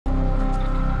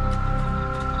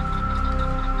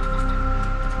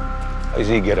How does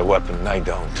he get a weapon and I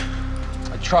don't?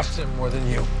 I trust him more than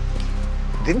you.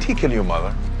 Didn't he kill your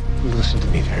mother? You listen to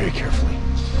me very carefully.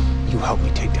 You help me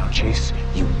take down Chase,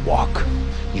 you walk,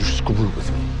 you screw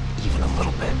with me, even a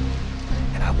little bit,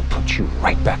 and I will put you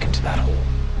right back into that hole.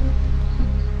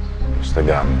 It's the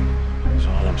gun. That's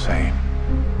all I'm saying.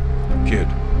 Kid.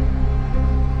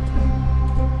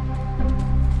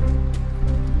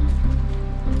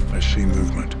 I see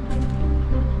movement.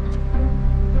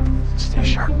 Stay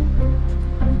sharp.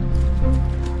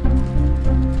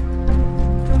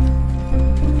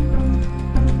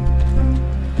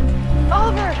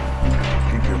 Oliver!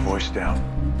 Keep your voice down.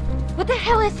 What the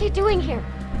hell is he doing here?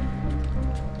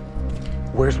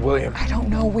 Where's William? I don't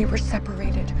know. We were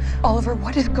separated. Oliver,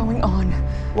 what is going on?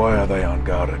 Why are they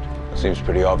unguarded? Seems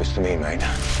pretty obvious to me, mate.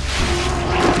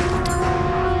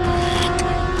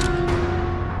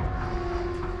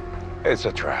 It's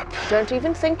a trap. Don't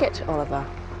even think it, Oliver.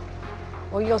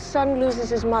 Or your son loses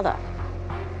his mother.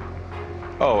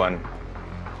 Oh, and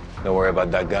don't worry about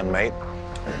that gun, mate.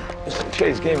 Mr.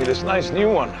 Chase gave me this nice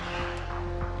new one.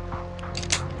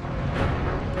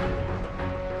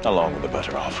 Along with a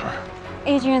better offer.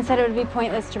 Adrian said it would be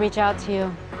pointless to reach out to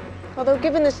you. Although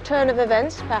given this turn of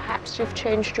events, perhaps you've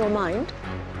changed your mind.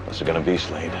 What's it gonna be,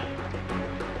 Slade?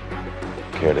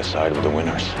 Care to side with the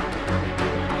winners?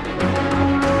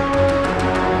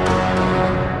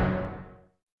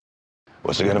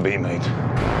 What's it gonna be, mate?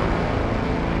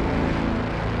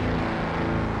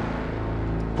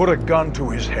 Put a gun to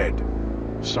his head.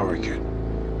 Sorry, kid,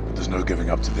 but there's no giving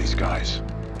up to these guys.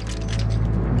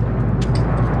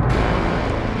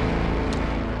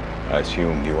 I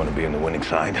assumed you want to be on the winning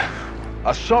side.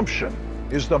 Assumption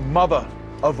is the mother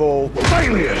of all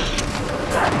failures.